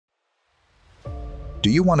Do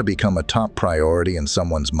you want to become a top priority in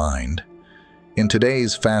someone's mind? In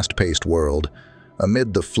today's fast-paced world,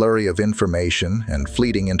 amid the flurry of information and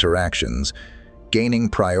fleeting interactions, gaining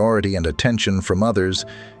priority and attention from others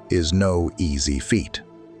is no easy feat.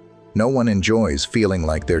 No one enjoys feeling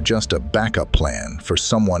like they're just a backup plan for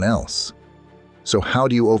someone else. So how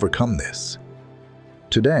do you overcome this?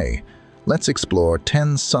 Today, let's explore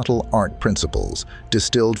 10 subtle art principles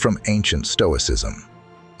distilled from ancient Stoicism,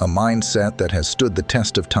 a mindset that has stood the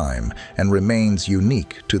test of time and remains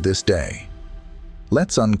unique to this day.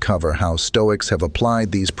 Let's uncover how Stoics have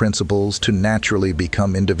applied these principles to naturally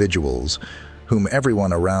become individuals whom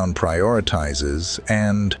everyone around prioritizes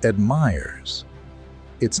and admires.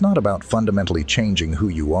 It's not about fundamentally changing who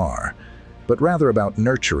you are, but rather about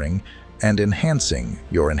nurturing and enhancing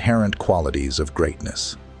your inherent qualities of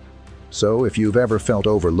greatness. So if you've ever felt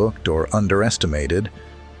overlooked or underestimated,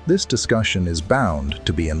 this discussion is bound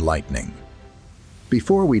to be enlightening.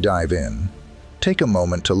 Before we dive in, take a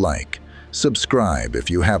moment to subscribe if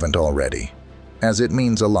you haven't already, as it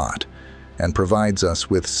means a lot and provides us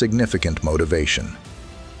with significant motivation.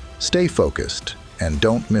 Stay focused and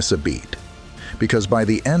don't miss a beat, because by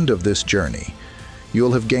the end of this journey,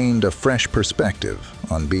 you'll have gained a fresh perspective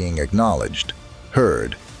on being acknowledged,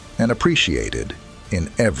 heard, and appreciated in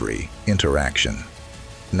every interaction.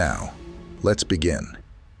 Now, let's begin.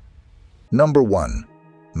 Number 1.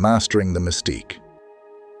 Mastering the mystique.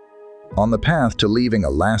 On the path to leaving a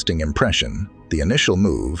lasting impression, the initial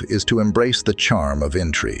move is to embrace the charm of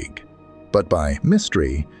intrigue. But by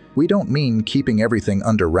mystery, we don't mean keeping everything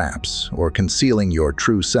under wraps or concealing your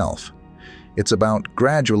true self. It's about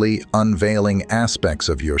gradually unveiling aspects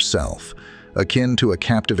of yourself, akin to a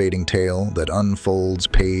captivating tale that unfolds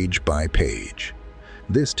page by page.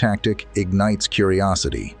 This tactic ignites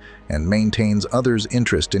curiosity and maintains others'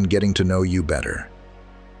 interest in getting to know you better.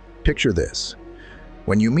 Picture this.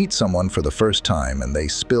 When you meet someone for the first time and they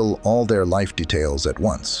spill all their life details at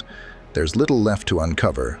once, there's little left to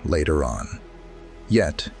uncover later on.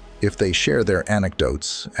 Yet, if they share their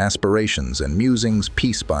anecdotes, aspirations, and musings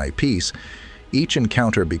piece by piece, each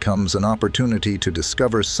encounter becomes an opportunity to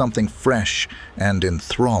discover something fresh and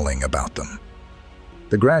enthralling about them.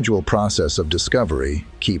 The gradual process of discovery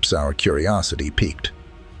keeps our curiosity piqued.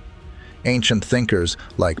 Ancient thinkers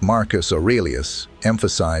like Marcus Aurelius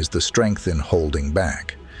emphasized the strength in holding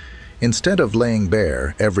back. Instead of laying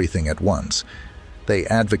bare everything at once, they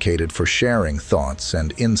advocated for sharing thoughts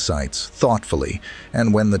and insights thoughtfully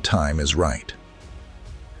and when the time is right.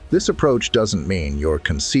 This approach doesn't mean you're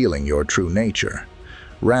concealing your true nature.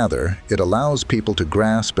 Rather, it allows people to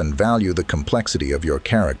grasp and value the complexity of your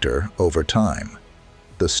character over time.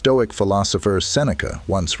 The Stoic philosopher Seneca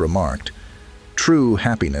once remarked, "True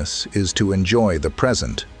happiness is to enjoy the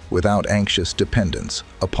present without anxious dependence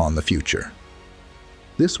upon the future."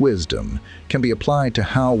 This wisdom can be applied to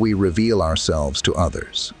how we reveal ourselves to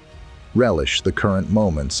others. Relish the current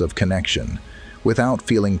moments of connection without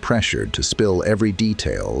feeling pressured to spill every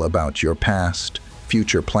detail about your past,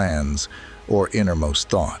 future plans, or innermost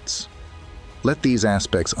thoughts. Let these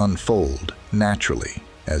aspects unfold naturally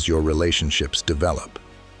as your relationships develop.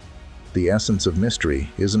 The essence of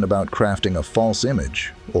mystery isn't about crafting a false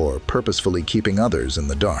image or purposefully keeping others in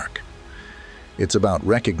the dark. It's about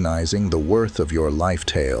recognizing the worth of your life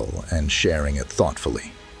tale and sharing it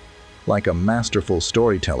thoughtfully. Like a masterful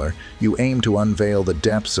storyteller, you aim to unveil the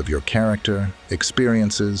depths of your character,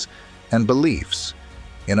 experiences, and beliefs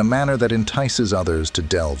in a manner that entices others to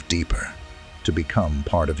delve deeper, to become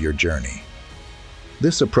part of your journey.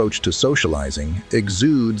 This approach to socializing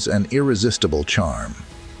exudes an irresistible charm.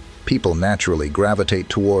 People naturally gravitate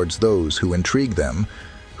towards those who intrigue them,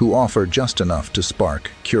 who offer just enough to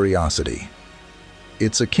spark curiosity.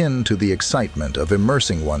 It's akin to the excitement of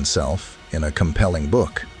immersing oneself in a compelling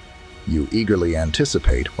book. You eagerly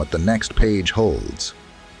anticipate what the next page holds.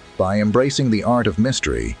 By embracing the art of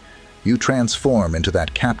mystery, you transform into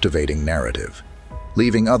that captivating narrative,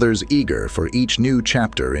 leaving others eager for each new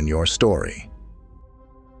chapter in your story.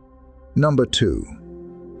 Number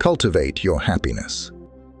 2. Cultivate your happiness.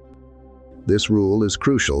 This rule is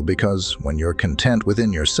crucial because when you're content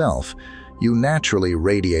within yourself, you naturally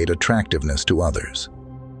radiate attractiveness to others.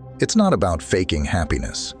 It's not about faking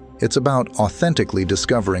happiness. It's about authentically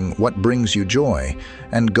discovering what brings you joy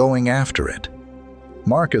and going after it.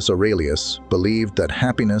 Marcus Aurelius believed that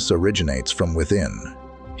happiness originates from within.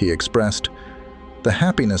 He expressed, "The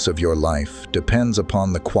happiness of your life depends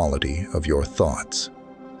upon the quality of your thoughts."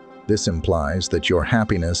 This implies that your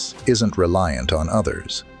happiness isn't reliant on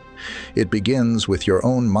others. It begins with your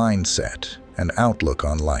own mindset and outlook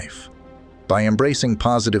on life. By embracing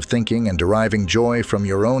positive thinking and deriving joy from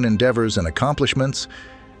your own endeavors and accomplishments,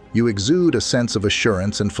 you exude a sense of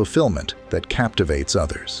assurance and fulfillment that captivates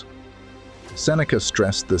others. Seneca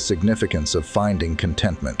stressed the significance of finding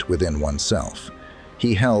contentment within oneself.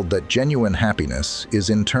 He held that genuine happiness is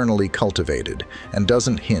internally cultivated and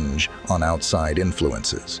doesn't hinge on outside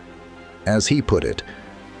influences. As he put it,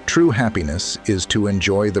 true happiness is to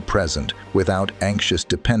enjoy the present without anxious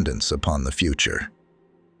dependence upon the future.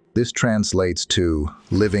 This translates to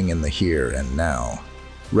living in the here and now,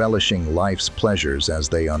 relishing life's pleasures as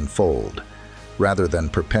they unfold, rather than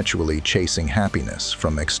perpetually chasing happiness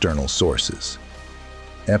from external sources.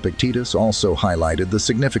 Epictetus also highlighted the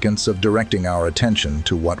significance of directing our attention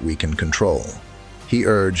to what we can control. He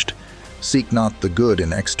urged, "Seek not the good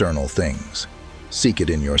in external things, seek it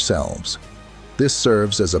in yourselves." This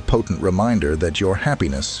serves as a potent reminder that your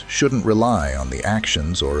happiness shouldn't rely on the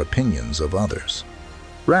actions or opinions of others.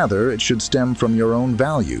 Rather, it should stem from your own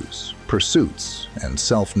values, pursuits, and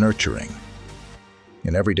self-nurturing.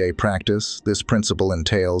 In everyday practice, this principle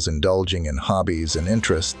entails indulging in hobbies and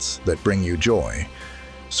interests that bring you joy,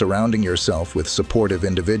 surrounding yourself with supportive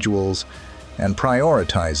individuals, and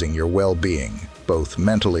prioritizing your well-being, both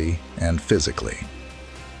mentally and physically.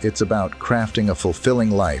 It's about crafting a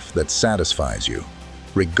fulfilling life that satisfies you,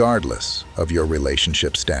 regardless of your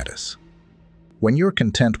relationship status. When you're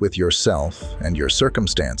content with yourself and your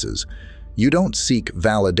circumstances, you don't seek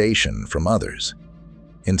validation from others.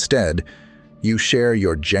 Instead, you share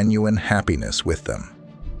your genuine happiness with them.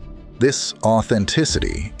 This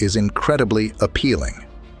authenticity is incredibly appealing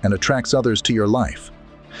and attracts others to your life,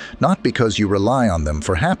 not because you rely on them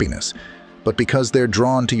for happiness, but because they're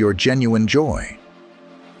drawn to your genuine joy.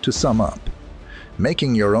 To sum up,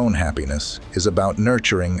 making your own happiness is about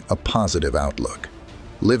nurturing a positive outlook,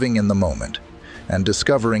 living in the moment, and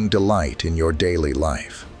discovering delight in your daily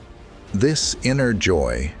life. This inner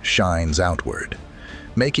joy shines outward,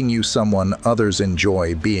 making you someone others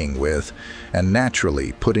enjoy being with and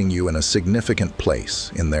naturally putting you in a significant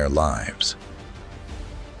place in their lives.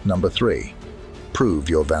 Number 3, prove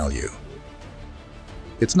your value.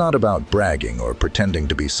 It's not about bragging or pretending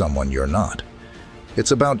to be someone you're not.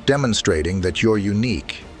 It's about demonstrating that you're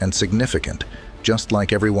unique and significant, just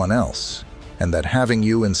like everyone else, and that having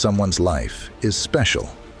you in someone's life is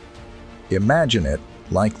special. Imagine it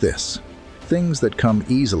like this. Things that come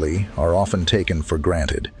easily are often taken for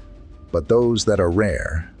granted, but those that are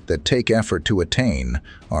rare, that take effort to attain,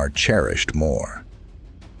 are cherished more.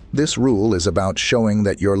 This rule is about showing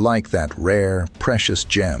that you're like that rare, precious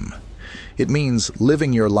gem. It means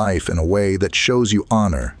living your life in a way that shows you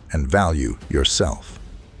honor and value yourself.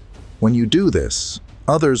 When you do this,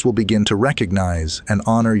 others will begin to recognize and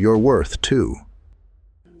honor your worth too.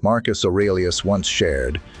 Marcus Aurelius once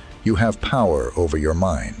shared, "You have power over your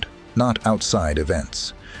mind, not outside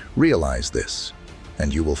events. Realize this,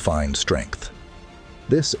 and you will find strength."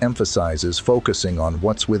 This emphasizes focusing on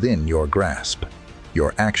what's within your grasp,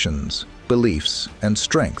 your actions, beliefs, and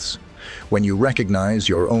strengths. When you recognize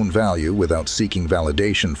your own value without seeking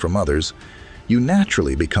validation from others, you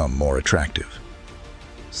naturally become more attractive.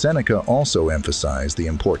 Seneca also emphasized the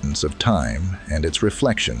importance of time and its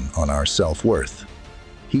reflection on our self-worth.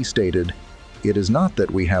 He stated, "It is not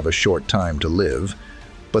that we have a short time to live,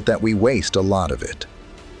 but that we waste a lot of it."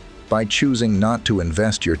 By choosing not to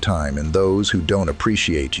invest your time in those who don't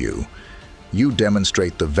appreciate you, you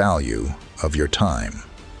demonstrate the value of your time.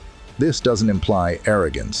 This doesn't imply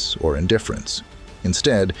arrogance or indifference.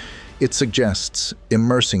 Instead, it suggests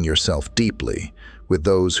immersing yourself deeply with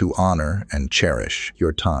those who honor and cherish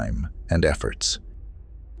your time and efforts.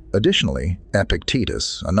 Additionally,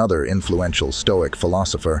 Epictetus, another influential Stoic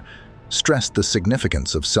philosopher, stressed the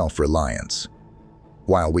significance of self-reliance.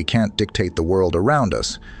 While we can't dictate the world around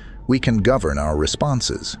us, we can govern our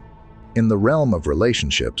responses. In the realm of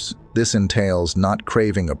relationships, this entails not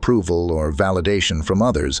craving approval or validation from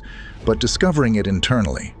others, but discovering it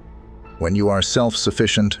internally. When you are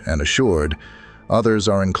self-sufficient and assured, others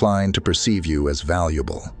are inclined to perceive you as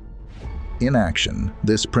valuable. In action,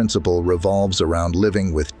 this principle revolves around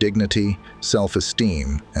living with dignity,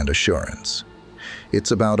 self-esteem, and assurance.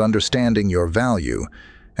 It's about understanding your value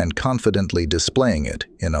and confidently displaying it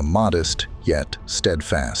in a modest yet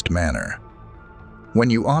steadfast manner. When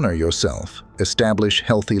you honor yourself, establish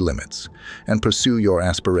healthy limits, and pursue your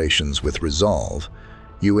aspirations with resolve,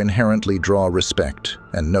 you inherently draw respect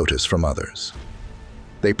and notice from others.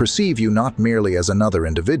 They perceive you not merely as another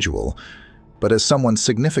individual, but as someone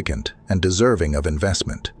significant and deserving of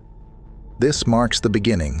investment. This marks the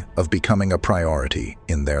beginning of becoming a priority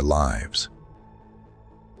in their lives.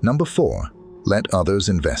 Number 4, let others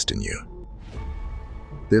invest in you.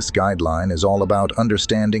 This guideline is all about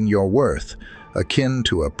understanding your worth, akin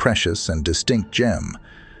to a precious and distinct gem,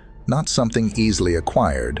 not something easily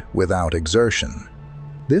acquired without exertion.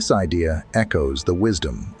 This idea echoes the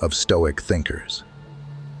wisdom of Stoic thinkers.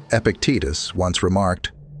 Epictetus once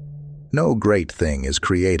remarked, "No great thing is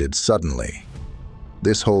created suddenly."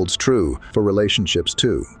 This holds true for relationships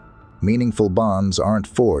too. Meaningful bonds aren't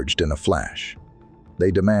forged in a flash. They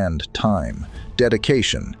demand time,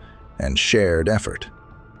 dedication, and shared effort.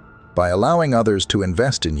 By allowing others to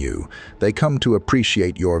invest in you, they come to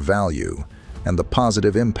appreciate your value and the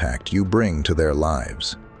positive impact you bring to their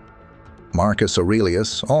lives. Marcus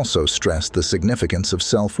Aurelius also stressed the significance of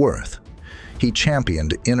self-worth. He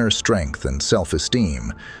championed inner strength and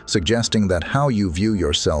self-esteem, suggesting that how you view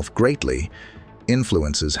yourself greatly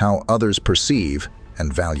influences how others perceive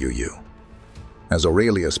and value you. As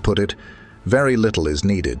Aurelius put it, very little is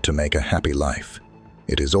needed to make a happy life.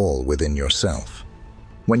 It is all within yourself.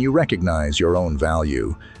 When you recognize your own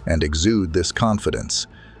value and exude this confidence,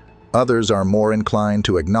 others are more inclined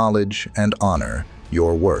to acknowledge and honor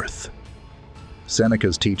your worth.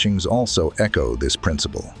 Seneca's teachings also echo this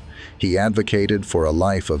principle. He advocated for a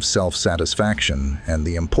life of self-satisfaction and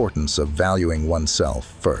the importance of valuing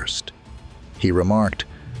oneself first. He remarked,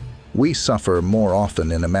 "We suffer more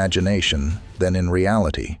often in imagination than in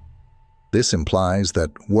reality." This implies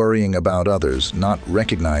that worrying about others not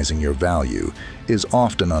recognizing your value is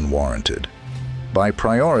often unwarranted. By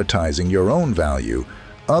prioritizing your own value,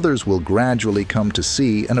 others will gradually come to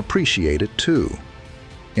see and appreciate it too.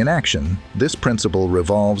 In action, this principle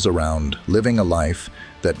revolves around living a life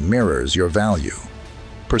that mirrors your value.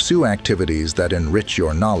 Pursue activities that enrich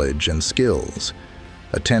your knowledge and skills.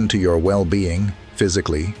 Attend to your well-being,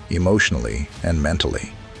 physically, emotionally, and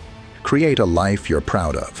mentally. Create a life you're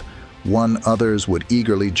proud of, one others would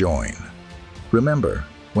eagerly join. Remember,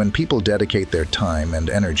 when people dedicate their time and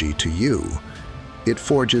energy to you, it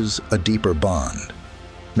forges a deeper bond,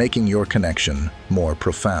 making your connection more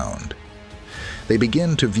profound. They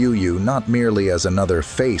begin to view you not merely as another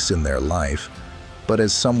face in their life, but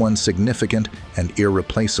as someone significant and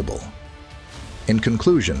irreplaceable. In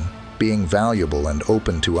conclusion, being valuable and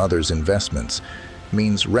open to others' investments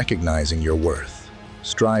means recognizing your worth,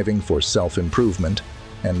 striving for self-improvement,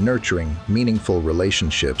 and nurturing meaningful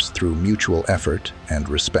relationships through mutual effort and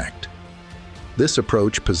respect. This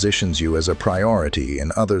approach positions you as a priority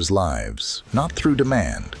in others' lives, not through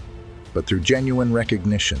demand, but through genuine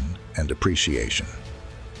recognition and appreciation.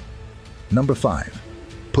 Number 5,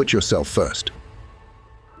 put yourself first.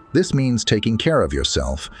 This means taking care of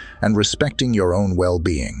yourself and respecting your own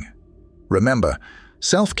well-being. Remember,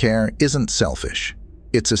 self-care isn't selfish,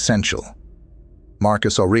 it's essential.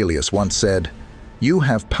 Marcus Aurelius once said, "You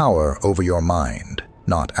have power over your mind,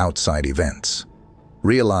 not outside events.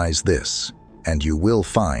 Realize this, and you will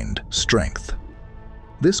find strength."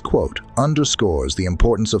 This quote underscores the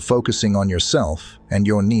importance of focusing on yourself and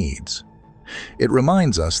your needs. It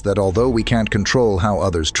reminds us that although we can't control how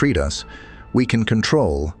others treat us, we can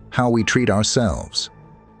control how we treat ourselves.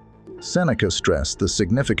 Seneca stressed the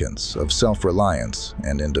significance of self-reliance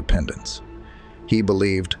and independence. He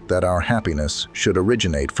believed that our happiness should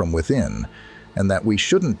originate from within, and that we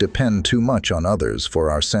shouldn't depend too much on others for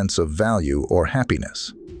our sense of value or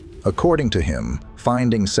happiness. According to him,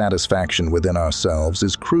 finding satisfaction within ourselves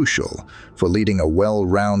is crucial for leading a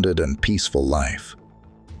well-rounded and peaceful life.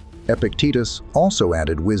 Epictetus also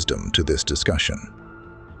added wisdom to this discussion.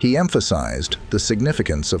 He emphasized the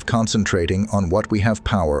significance of concentrating on what we have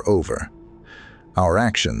power over, our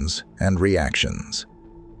actions and reactions.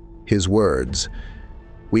 His words,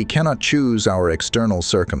 "We cannot choose our external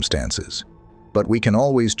circumstances, but we can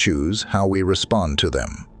always choose how we respond to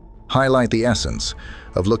them," highlight the essence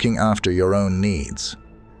of looking after your own needs.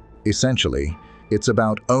 Essentially, it's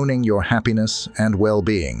about owning your happiness and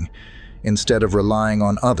well-being instead of relying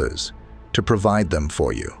on others to provide them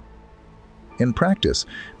for you. In practice,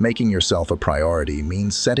 making yourself a priority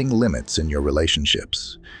means setting limits in your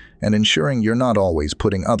relationships and ensuring you're not always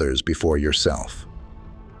putting others before yourself.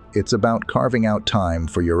 It's about carving out time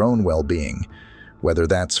for your own well-being, whether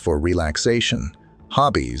that's for relaxation,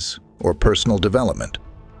 hobbies, or personal development.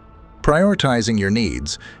 Prioritizing your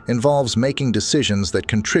needs involves making decisions that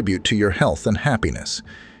contribute to your health and happiness,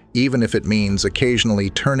 even if it means occasionally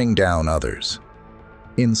turning down others.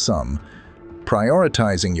 In sum,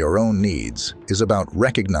 prioritizing your own needs is about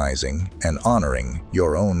recognizing and honoring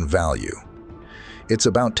your own value. It's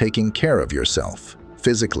about taking care of yourself,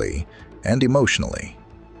 physically and emotionally.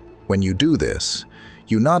 When you do this,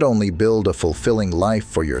 you not only build a fulfilling life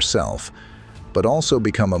for yourself, but also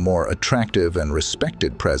become a more attractive and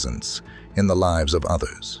respected presence in the lives of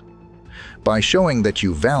others. By showing that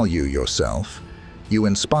you value yourself, you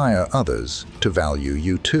inspire others to value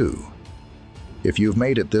you too. If you've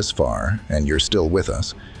made it this far and you're still with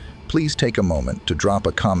us, please take a moment to drop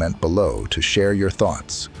a comment below to share your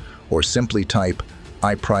thoughts, or simply type,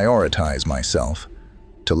 "I prioritize myself,"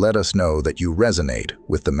 to let us know that you resonate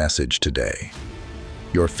with the message today.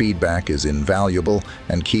 Your feedback is invaluable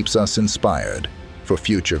and keeps us inspired for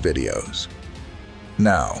future videos.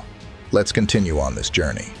 Now, let's continue on this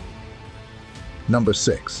journey. Number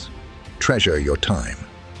 6, treasure your time.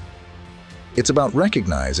 It's about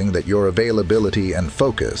recognizing that your availability and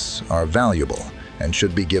focus are valuable and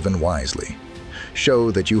should be given wisely.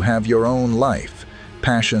 Show that you have your own life,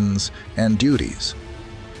 passions, and duties,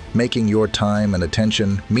 making your time and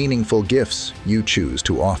attention meaningful gifts you choose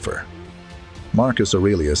to offer. Marcus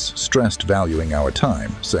Aurelius stressed valuing our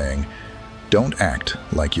time, saying, "Don't act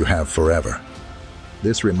like you have forever."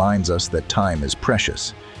 This reminds us that time is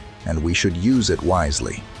precious, and we should use it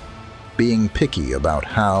wisely. Being picky about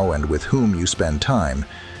how and with whom you spend time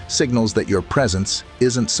signals that your presence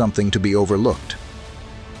isn't something to be overlooked.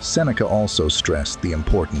 Seneca also stressed the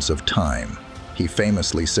importance of time. He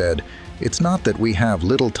famously said, "It's not that we have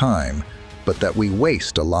little time, but that we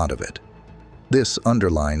waste a lot of it." This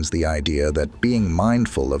underlines the idea that being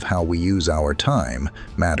mindful of how we use our time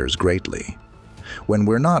matters greatly. When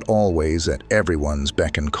we're not always at everyone's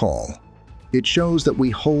beck and call, it shows that we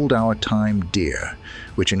hold our time dear,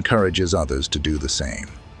 which encourages others to do the same.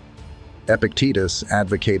 Epictetus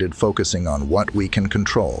advocated focusing on what we can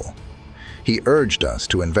control. He urged us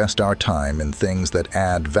to invest our time in things that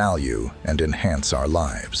add value and enhance our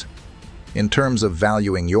lives. In terms of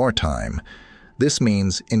valuing your time, this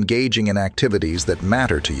means engaging in activities that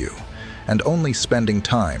matter to you and only spending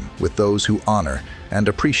time with those who honor and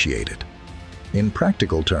appreciate it. In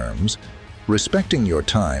practical terms, respecting your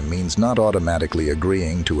time means not automatically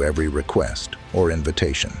agreeing to every request or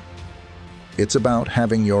invitation. It's about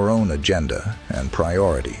having your own agenda and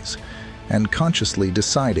priorities, and consciously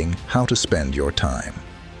deciding how to spend your time.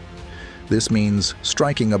 This means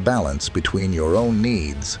striking a balance between your own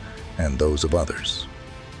needs and those of others,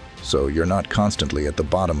 so you're not constantly at the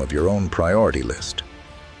bottom of your own priority list.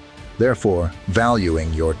 Therefore,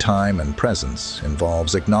 valuing your time and presence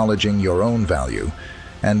involves acknowledging your own value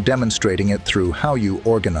and demonstrating it through how you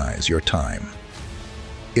organize your time.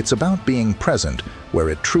 It's about being present where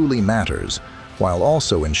it truly matters, while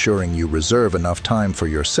also ensuring you reserve enough time for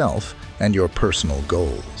yourself and your personal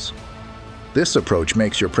goals. This approach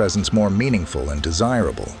makes your presence more meaningful and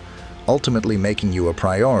desirable, ultimately making you a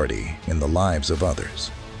priority in the lives of others.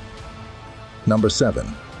 Number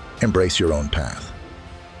 7, embrace your own path.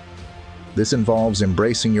 This involves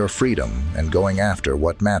embracing your freedom and going after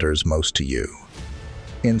what matters most to you.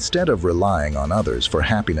 Instead of relying on others for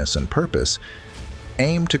happiness and purpose,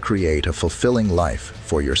 aim to create a fulfilling life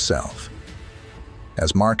for yourself.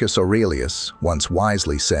 As Marcus Aurelius once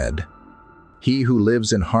wisely said, "He who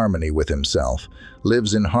lives in harmony with himself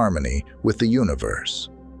lives in harmony with the universe."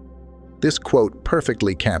 This quote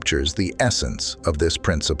perfectly captures the essence of this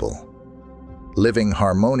principle. Living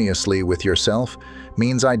harmoniously with yourself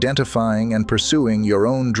means identifying and pursuing your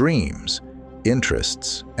own dreams,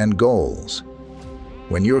 interests, and goals.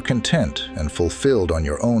 When you're content and fulfilled on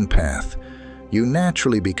your own path, you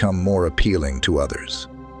naturally become more appealing to others.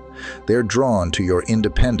 They're drawn to your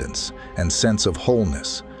independence and sense of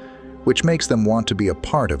wholeness, which makes them want to be a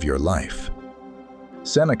part of your life.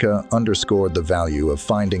 Seneca underscored the value of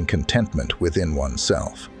finding contentment within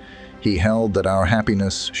oneself. He held that our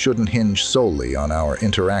happiness shouldn't hinge solely on our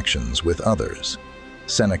interactions with others.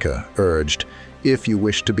 Seneca urged, "If you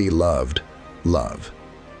wish to be loved, love."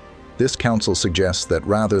 This counsel suggests that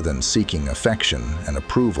rather than seeking affection and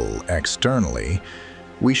approval externally,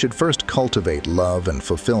 we should first cultivate love and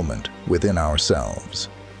fulfillment within ourselves.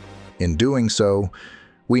 In doing so,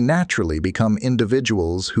 we naturally become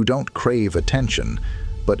individuals who don't crave attention,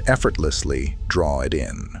 but effortlessly draw it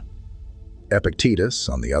in. Epictetus,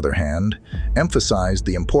 on the other hand, emphasized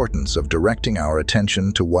the importance of directing our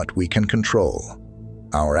attention to what we can control: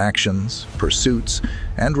 our actions, pursuits,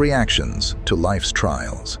 and reactions to life's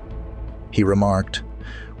trials. He remarked,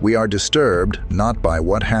 "We are disturbed not by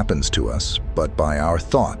what happens to us, but by our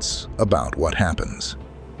thoughts about what happens."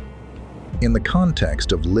 In the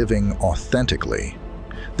context of living authentically,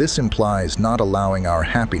 this implies not allowing our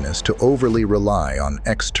happiness to overly rely on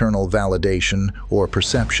external validation or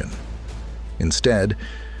perception. Instead,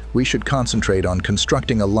 we should concentrate on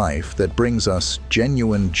constructing a life that brings us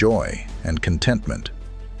genuine joy and contentment.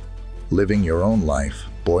 Living your own life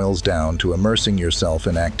boils down to immersing yourself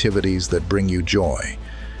in activities that bring you joy,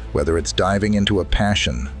 whether it's diving into a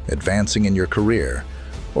passion, advancing in your career,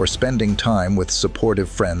 or spending time with supportive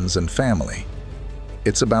friends and family.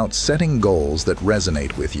 It's about setting goals that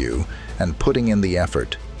resonate with you and putting in the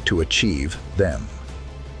effort to achieve them.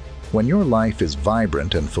 When your life is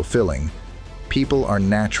vibrant and fulfilling, people are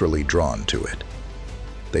naturally drawn to it.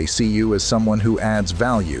 They see you as someone who adds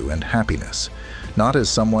value and happiness, not as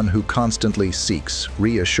someone who constantly seeks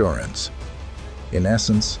reassurance. In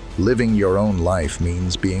essence, living your own life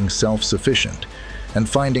means being self-sufficient and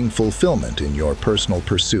finding fulfillment in your personal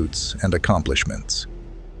pursuits and accomplishments.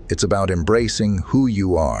 It's about embracing who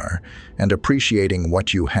you are and appreciating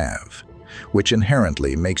what you have, which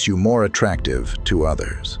inherently makes you more attractive to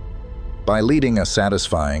others. By leading a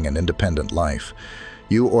satisfying and independent life,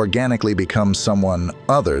 you organically become someone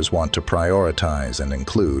others want to prioritize and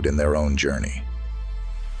include in their own journey.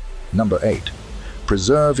 Number 8.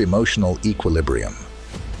 Preserve emotional equilibrium.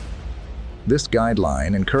 This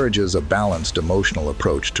guideline encourages a balanced emotional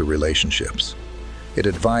approach to relationships. It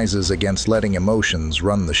advises against letting emotions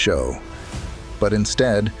run the show, but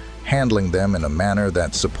instead handling them in a manner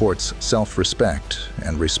that supports self-respect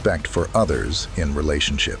and respect for others in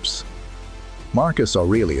relationships. Marcus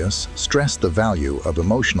Aurelius stressed the value of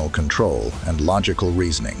emotional control and logical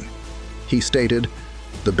reasoning. He stated,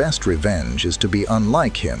 "The best revenge is to be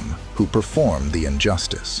unlike him who performed the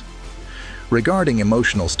injustice." Regarding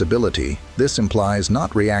emotional stability, this implies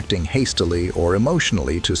not reacting hastily or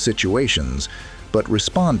emotionally to situations, but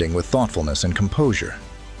responding with thoughtfulness and composure.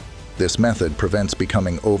 This method prevents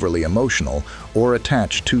becoming overly emotional or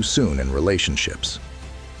attached too soon in relationships.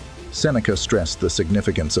 Seneca stressed the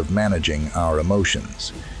significance of managing our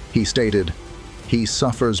emotions. He stated, "He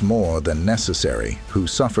suffers more than necessary who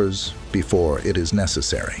suffers before it is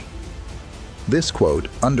necessary." This quote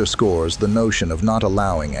underscores the notion of not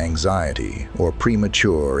allowing anxiety or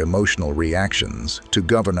premature emotional reactions to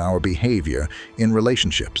govern our behavior in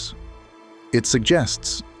relationships. It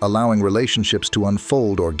suggests allowing relationships to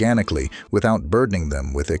unfold organically without burdening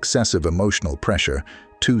them with excessive emotional pressure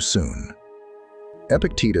too soon.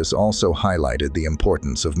 Epictetus also highlighted the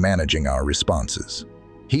importance of managing our responses.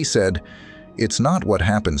 He said, "It's not what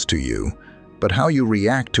happens to you, but how you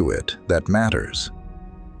react to it that matters."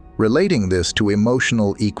 Relating this to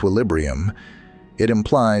emotional equilibrium, it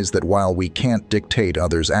implies that while we can't dictate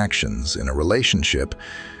others' actions in a relationship,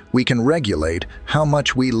 we can regulate how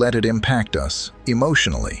much we let it impact us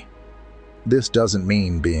emotionally. This doesn't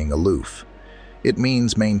mean being aloof. It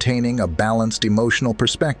means maintaining a balanced emotional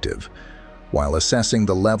perspective while assessing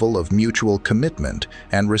the level of mutual commitment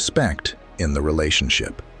and respect in the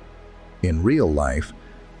relationship. In real life,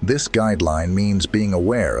 this guideline means being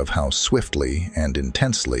aware of how swiftly and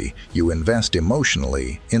intensely you invest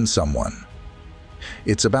emotionally in someone.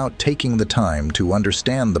 It's about taking the time to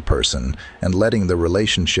understand the person and letting the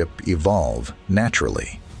relationship evolve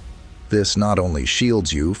naturally. This not only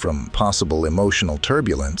shields you from possible emotional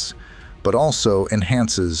turbulence, but also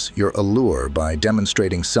enhances your allure by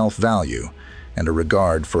demonstrating self-value and a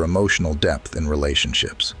regard for emotional depth in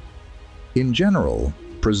relationships. In general,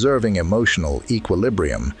 preserving emotional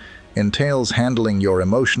equilibrium entails handling your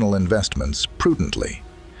emotional investments prudently.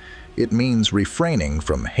 It means refraining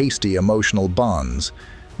from hasty emotional bonds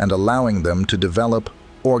and allowing them to develop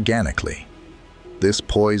organically. This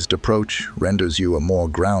poised approach renders you a more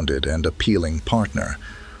grounded and appealing partner,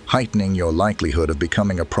 heightening your likelihood of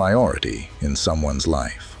becoming a priority in someone's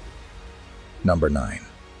life. Number 9.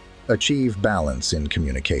 Achieve balance in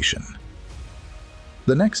communication.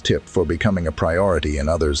 The next tip for becoming a priority in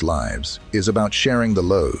others' lives is about sharing the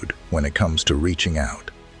load when it comes to reaching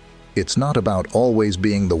out. It's not about always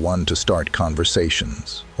being the one to start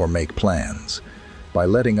conversations or make plans. By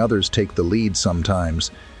letting others take the lead sometimes,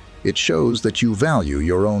 it shows that you value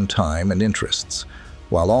your own time and interests,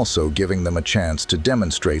 while also giving them a chance to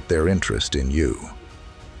demonstrate their interest in you.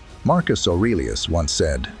 Marcus Aurelius once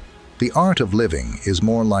said, "The art of living is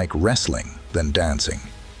more like wrestling than dancing."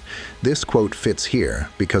 This quote fits here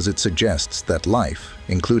because it suggests that life,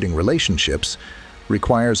 including relationships,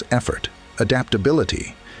 requires effort,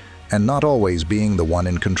 adaptability, and not always being the one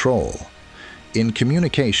in control. In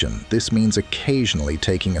communication, this means occasionally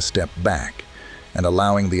taking a step back and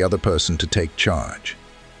allowing the other person to take charge.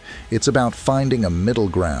 It's about finding a middle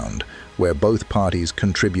ground where both parties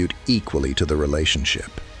contribute equally to the relationship.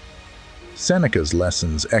 Seneca's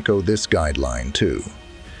lessons echo this guideline too.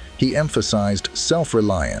 He emphasized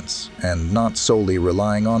self-reliance and not solely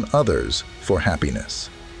relying on others for happiness.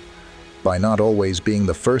 By not always being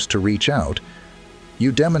the first to reach out,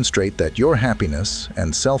 you demonstrate that your happiness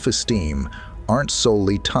and self-esteem aren't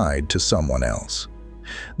solely tied to someone else.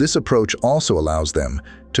 This approach also allows them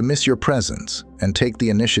to miss your presence and take the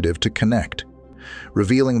initiative to connect,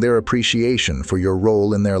 revealing their appreciation for your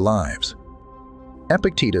role in their lives.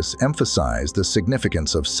 Epictetus emphasized the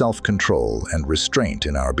significance of self-control and restraint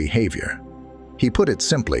in our behavior. He put it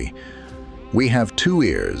simply, "We have 2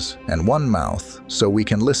 ears and 1 mouth, so we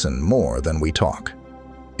can listen more than we talk."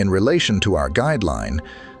 In relation to our guideline,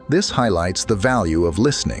 this highlights the value of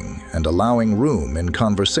listening and allowing room in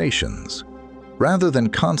conversations, rather than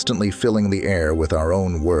constantly filling the air with our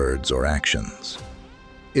own words or actions.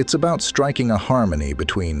 It's about striking a harmony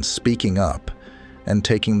between speaking up and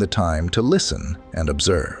taking the time to listen and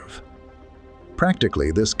observe.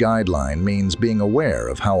 Practically, this guideline means being aware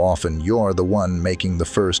of how often you're the one making the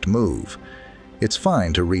first move. It's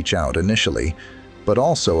fine to reach out initially, but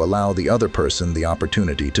also allow the other person the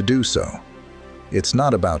opportunity to do so. It's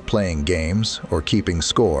not about playing games or keeping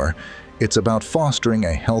score. It's about fostering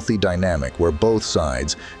a healthy dynamic where both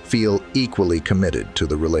sides feel equally committed to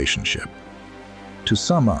the relationship. To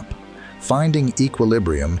sum up, finding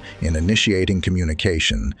equilibrium in initiating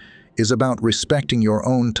communication is about respecting your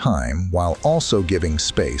own time while also giving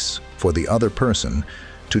space for the other person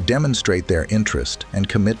to demonstrate their interest and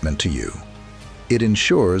commitment to you. It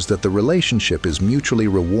ensures that the relationship is mutually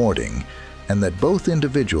rewarding and that both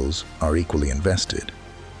individuals are equally invested.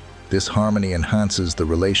 This harmony enhances the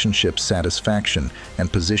relationship's satisfaction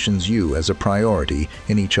and positions you as a priority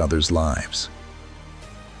in each other's lives.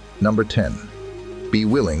 Number 10. Be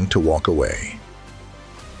willing to walk away.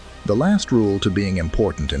 The last rule to being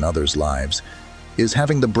important in others' lives is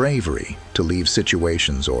having the bravery to leave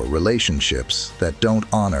situations or relationships that don't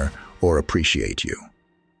honor or appreciate you.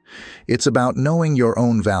 It's about knowing your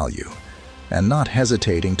own value and not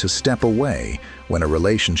hesitating to step away when a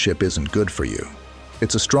relationship isn't good for you.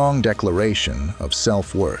 It's a strong declaration of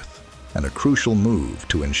self-worth and a crucial move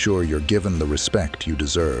to ensure you're given the respect you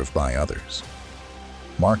deserve by others.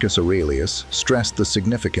 Marcus Aurelius stressed the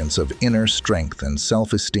significance of inner strength and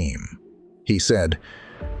self-esteem. He said,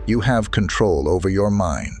 "You have control over your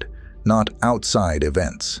mind, not outside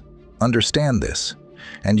events. Understand this,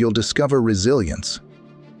 and you'll discover resilience."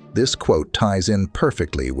 This quote ties in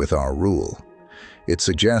perfectly with our rule. It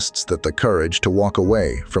suggests that the courage to walk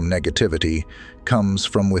away from negativity comes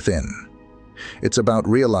from within. It's about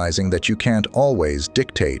realizing that you can't always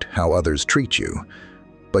dictate how others treat you,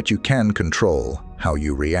 but you can control how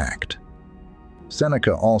you react.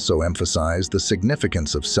 Seneca also emphasized the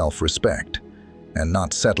significance of self-respect and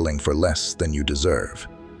not settling for less than you deserve.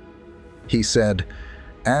 He said,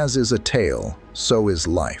 "As is a tale, so is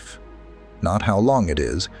life. Not how long it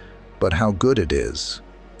is, but how good it is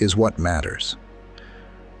what matters."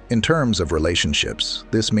 In terms of relationships,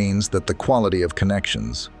 this means that the quality of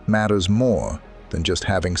connections matters more than just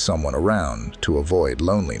having someone around to avoid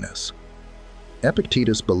loneliness.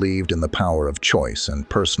 Epictetus believed in the power of choice and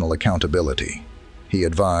personal accountability. He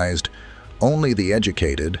advised, "Only the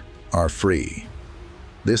educated are free."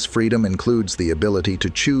 This freedom includes the ability to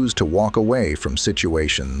choose to walk away from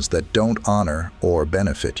situations that don't honor or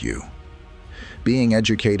benefit you. Being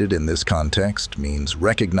educated in this context means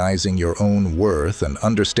recognizing your own worth and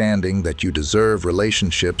understanding that you deserve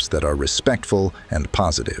relationships that are respectful and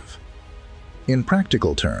positive. In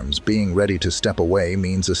practical terms, being ready to step away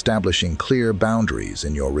means establishing clear boundaries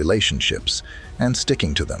in your relationships and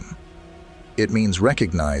sticking to them. It means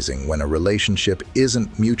recognizing when a relationship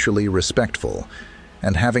isn't mutually respectful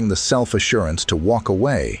and having the self-assurance to walk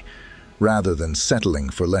away rather than settling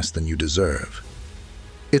for less than you deserve.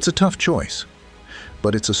 It's a tough choice,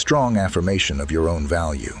 but it's a strong affirmation of your own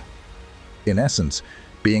value. In essence,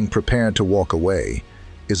 being prepared to walk away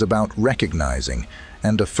is about recognizing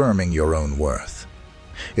and affirming your own worth.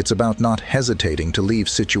 It's about not hesitating to leave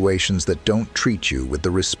situations that don't treat you with the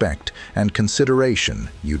respect and consideration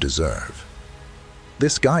you deserve.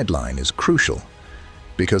 This guideline is crucial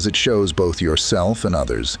because it shows both yourself and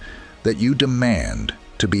others that you demand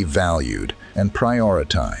to be valued and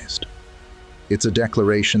prioritized. It's a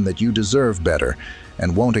declaration that you deserve better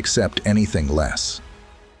and won't accept anything less.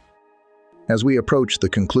 As we approach the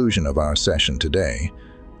conclusion of our session today,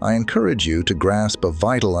 I encourage you to grasp a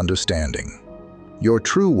vital understanding. Your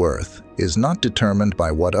true worth is not determined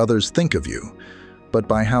by what others think of you, but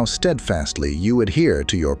by how steadfastly you adhere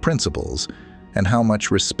to your principles and how much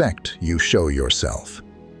respect you show yourself.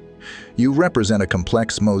 You represent a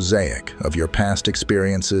complex mosaic of your past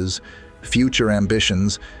experiences, future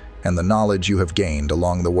ambitions, and the knowledge you have gained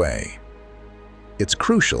along the way. It's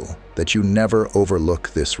crucial that you never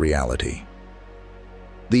overlook this reality.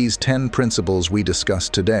 These 10 principles we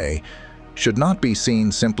discussed today should not be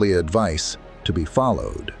seen simply as advice to be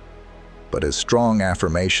followed, but as strong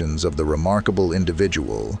affirmations of the remarkable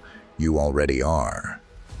individual you already are.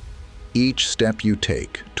 Each step you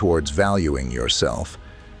take towards valuing yourself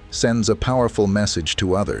sends a powerful message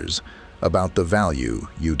to others about the value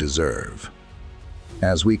you deserve.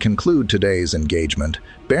 As we conclude today's engagement,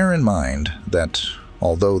 bear in mind that,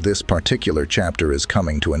 although this particular chapter is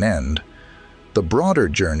coming to an end, the broader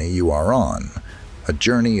journey you are on, a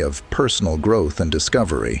journey of personal growth and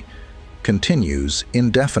discovery, continues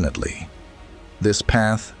indefinitely. This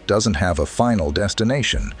path doesn't have a final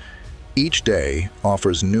destination. Each day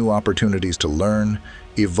offers new opportunities to learn,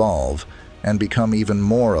 evolve, and become even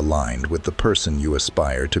more aligned with the person you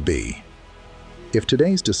aspire to be. If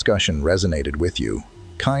today's discussion resonated with you,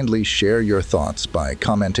 kindly share your thoughts by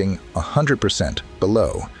commenting 100%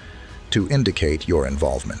 below to indicate your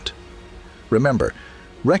involvement. Remember,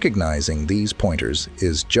 recognizing these pointers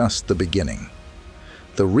is just the beginning.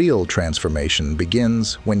 The real transformation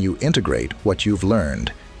begins when you integrate what you've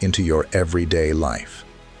learned into your everyday life.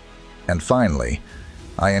 And finally,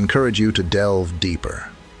 I encourage you to delve deeper.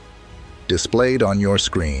 Displayed on your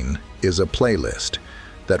screen is a playlist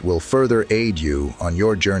that will further aid you on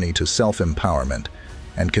your journey to self-empowerment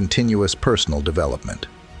and continuous personal development.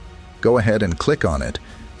 Go ahead and click on it,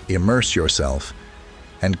 immerse yourself,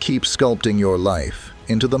 and keep sculpting your life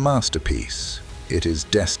into the masterpiece it is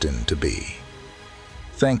destined to be.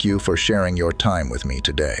 Thank you for sharing your time with me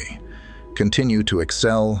today. Continue to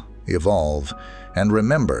excel, evolve, and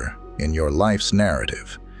remember, in your life's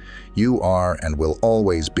narrative, you are and will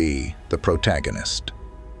always be the protagonist.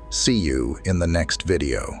 See you in the next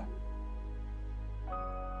video.